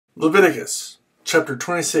Leviticus chapter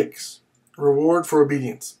 26. Reward for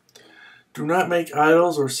obedience. Do not make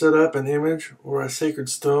idols or set up an image or a sacred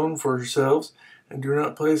stone for yourselves, and do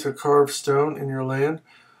not place a carved stone in your land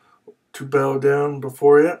to bow down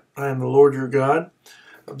before it. I am the Lord your God.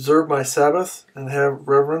 Observe my Sabbath and have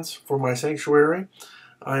reverence for my sanctuary.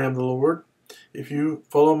 I am the Lord. If you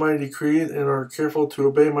follow my decrees and are careful to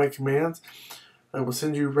obey my commands, I will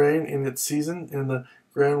send you rain in its season, and the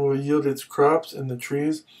ground will yield its crops, and the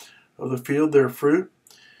trees of the field their fruit.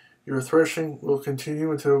 Your threshing will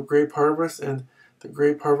continue until grape harvest, and the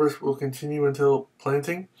grape harvest will continue until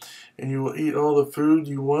planting, and you will eat all the food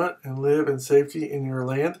you want and live in safety in your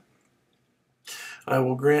land. I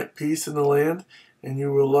will grant peace in the land, and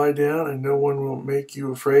you will lie down, and no one will make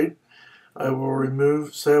you afraid. I will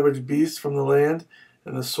remove savage beasts from the land,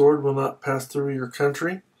 and the sword will not pass through your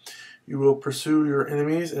country. You will pursue your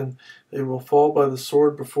enemies, and they will fall by the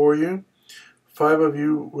sword before you. 5 of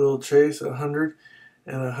you will chase 100,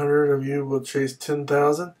 and 100 of you will chase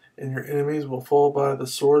 10,000, and your enemies will fall by the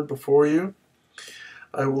sword before you.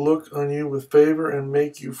 I will look on you with favor and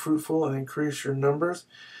make you fruitful and increase your numbers,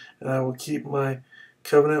 and I will keep my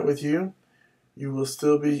covenant with you. You will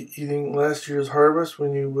still be eating last year's harvest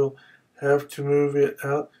when you will have to move it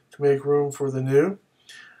out to make room for the new.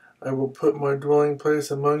 I will put my dwelling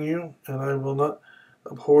place among you, and I will not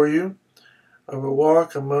abhor you. I will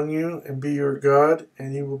walk among you and be your God,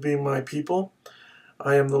 and you will be my people.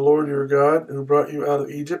 I am the Lord your God, who brought you out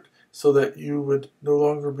of Egypt, so that you would no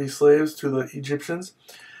longer be slaves to the Egyptians.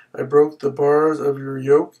 I broke the bars of your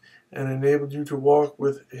yoke and enabled you to walk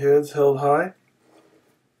with heads held high.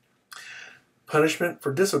 Punishment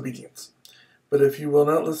for disobedience. But if you will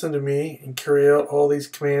not listen to me and carry out all these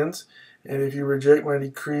commands, and if you reject my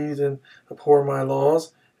decrees and abhor my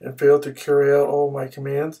laws, and fail to carry out all my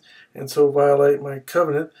commands, and so violate my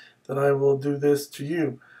covenant, then I will do this to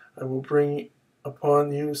you. I will bring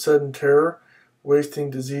upon you sudden terror,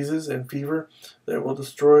 wasting diseases and fever that will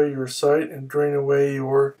destroy your sight and drain away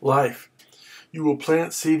your life. You will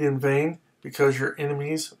plant seed in vain, because your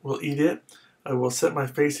enemies will eat it. I will set my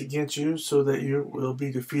face against you, so that you will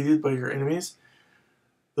be defeated by your enemies.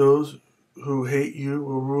 Those who hate you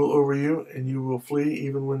will rule over you, and you will flee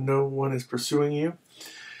even when no one is pursuing you.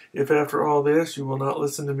 If after all this you will not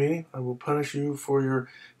listen to me, I will punish you for your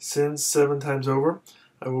sins 7 times over.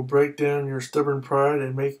 I will break down your stubborn pride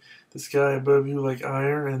and make the sky above you like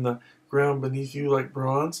iron and the ground beneath you like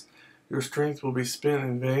bronze. Your strength will be spent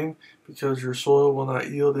in vain, because your soil will not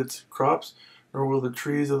yield its crops, nor will the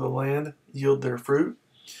trees of the land yield their fruit.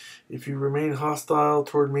 If you remain hostile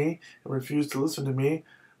toward me and refuse to listen to me,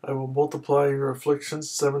 I will multiply your afflictions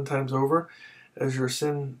 7 times over, as your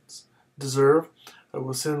sins deserve. I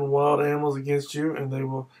will send wild animals against you, and they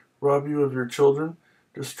will rob you of your children,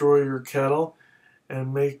 destroy your cattle,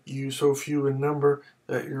 and make you so few in number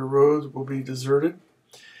that your roads will be deserted.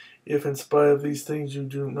 If in spite of these things you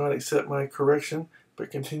do not accept my correction, but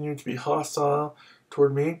continue to be hostile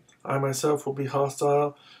toward me, I myself will be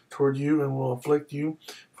hostile toward you and will afflict you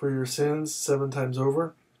for your sins 7 times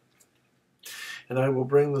over. And I will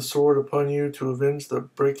bring the sword upon you to avenge the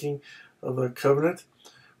breaking of the covenant.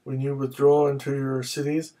 When you withdraw into your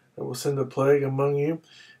cities, I will send a plague among you,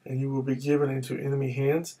 and you will be given into enemy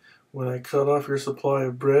hands. When I cut off your supply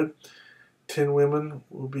of bread, 10 women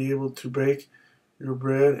will be able to bake your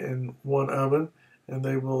bread in 1 oven, and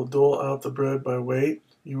they will dole out the bread by weight.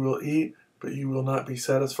 You will eat, but you will not be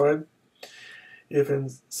satisfied. If in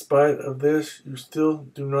spite of this you still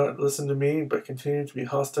do not listen to me, but continue to be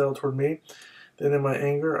hostile toward me, then in my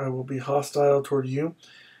anger I will be hostile toward you,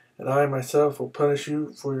 and I myself will punish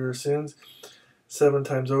you for your sins 7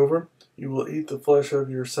 times over. You will eat the flesh of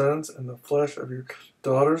your sons and the flesh of your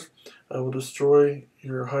daughters. I will destroy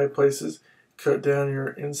your high places, cut down your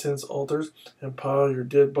incense altars, and pile your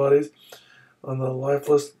dead bodies on the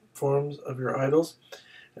lifeless forms of your idols.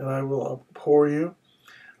 And I will abhor you.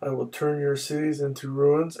 I will turn your cities into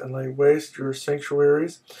ruins and lay waste your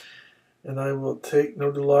sanctuaries. And I will take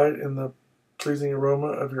no delight in the pleasing aroma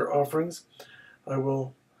of your offerings. I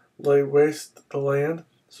will lay waste the land,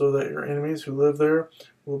 so that your enemies who live there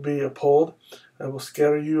will be appalled. I will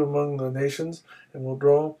scatter you among the nations, and will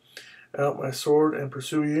draw out my sword and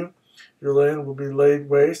pursue you. Your land will be laid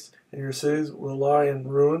waste, and your cities will lie in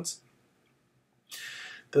ruins.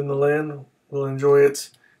 Then the land will enjoy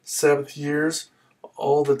its Sabbath years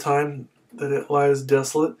all the time that it lies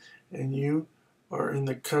desolate, and you are in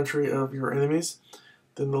the country of your enemies.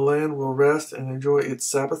 Then the land will rest and enjoy its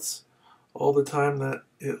Sabbaths. All the time that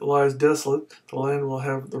it lies desolate, the land will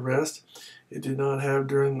have the rest it did not have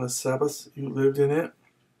during the Sabbaths you lived in it.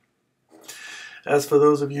 As for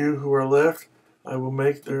those of you who are left, I will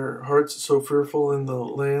make their hearts so fearful in the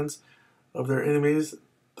lands of their enemies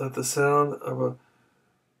that the sound of a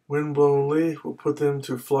wind-blown leaf will put them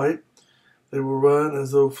to flight. They will run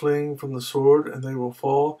as though fleeing from the sword, and they will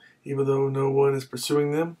fall, even though no one is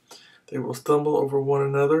pursuing them. They will stumble over one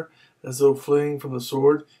another, as though fleeing from the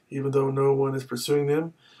sword, even though no one is pursuing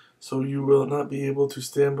them. So you will not be able to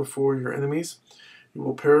stand before your enemies. You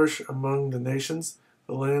will perish among the nations.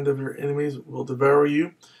 The land of your enemies will devour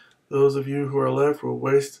you. Those of you who are left will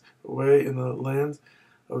waste away in the land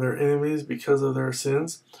of their enemies because of their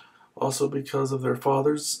sins. Also because of their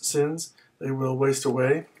fathers' sins, they will waste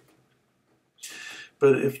away.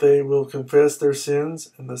 But if they will confess their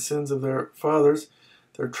sins and the sins of their fathers,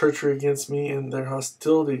 their treachery against me and their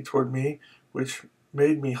hostility toward me, which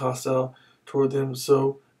made me hostile toward them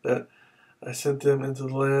so that I sent them into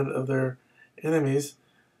the land of their enemies,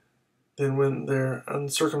 then when their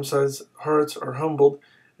uncircumcised hearts are humbled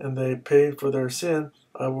and they pay for their sin,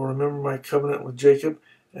 I will remember my covenant with Jacob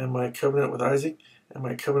and my covenant with Isaac and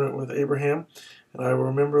my covenant with Abraham, and I will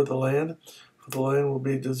remember the land, for the land will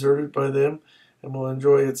be deserted by them and will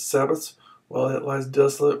enjoy its Sabbaths while it lies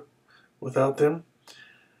desolate without them.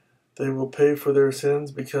 They will pay for their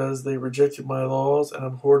sins because they rejected my laws and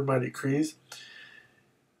abhorred my decrees.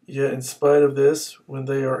 Yet in spite of this, when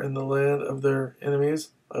they are in the land of their enemies,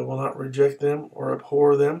 I will not reject them or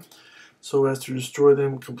abhor them, so as to destroy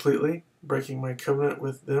them completely, breaking my covenant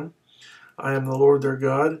with them. I am the Lord their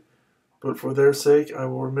God, but for their sake I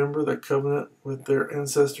will remember the covenant with their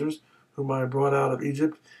ancestors, whom I brought out of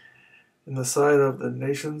Egypt, in the sight of the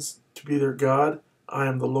nations, to be their God. I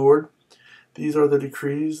am the Lord. These are the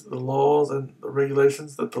decrees, the laws, and the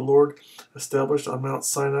regulations that the Lord established on Mount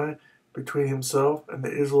Sinai between himself and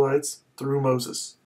the Israelites through Moses.